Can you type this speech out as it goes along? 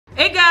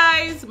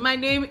my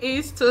name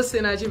is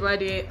Tosin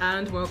Ajibade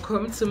and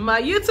welcome to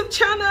my YouTube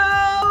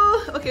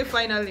channel. Okay,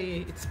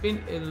 finally, it's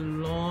been a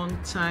long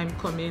time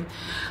coming.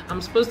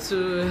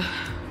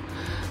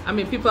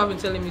 People have been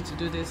telling me to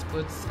do this,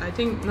 but I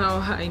think now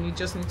I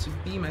just need to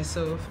be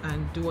myself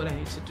and do what I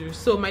need to do.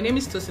 So my name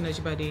is Tosin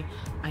Ajibade.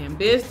 I am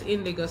based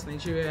in Lagos,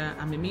 Nigeria.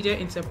 I'm a media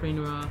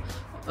entrepreneur,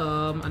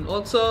 an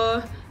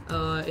author,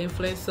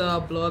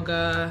 influencer,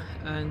 blogger,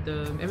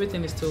 and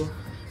everything is still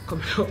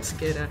coming up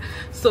together.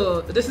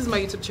 So this is my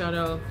YouTube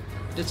channel,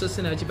 the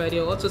Tosin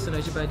Ajibade or Tosin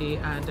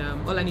Ajibade,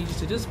 and all I need you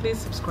to do is please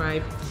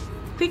subscribe,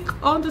 click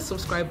on the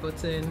subscribe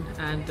button,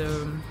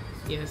 and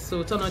yes,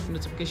 so turn on the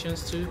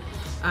notifications too.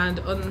 And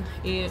on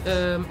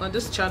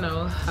this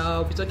channel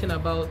I'll be talking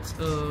about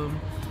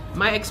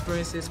my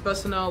experiences,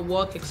 personal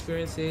work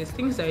experiences,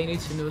 things that you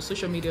need to know,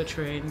 social media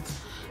trends,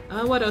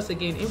 what else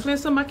again,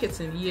 influencer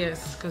marketing.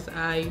 Yes, because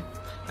I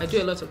do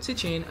a lot of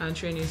teaching and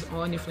trainings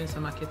on influencer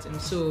marketing,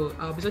 so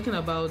I'll be talking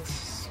about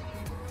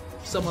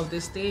some of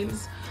these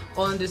things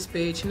on this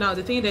page. Now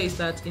the thing there is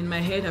that in my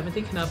head I've been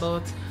thinking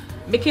about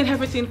making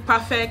everything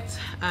perfect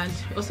and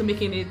also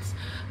making it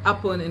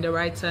happen in the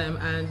right time,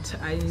 and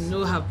I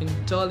know I've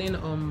been dulling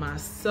on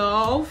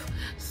myself,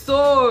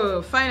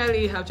 so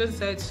finally I've just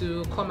decided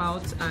to come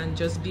out and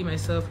just be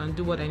myself and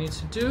do what I need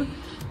to do,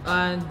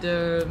 and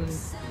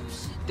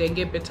then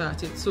get better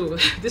at it. So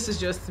this is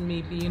just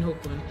me being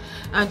open,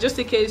 and just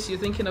in case you're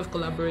thinking of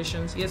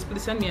collaborations, yes,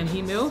 please send me an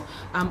email.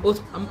 I'm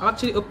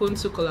actually open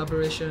to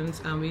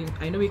collaborations, and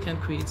I know we can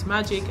create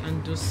magic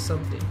and do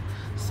something.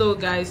 So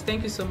guys,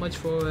 thank you so much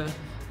for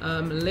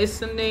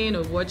listening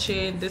or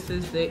watching. This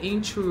is the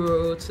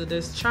intro to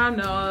this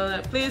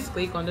channel. Please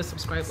click on the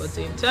subscribe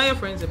button, tell your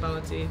friends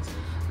about it,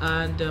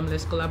 and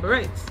let's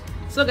collaborate.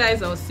 So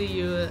guys, I'll see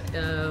you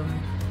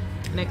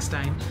next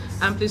time,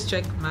 and please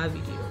check my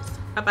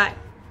videos. Bye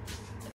bye.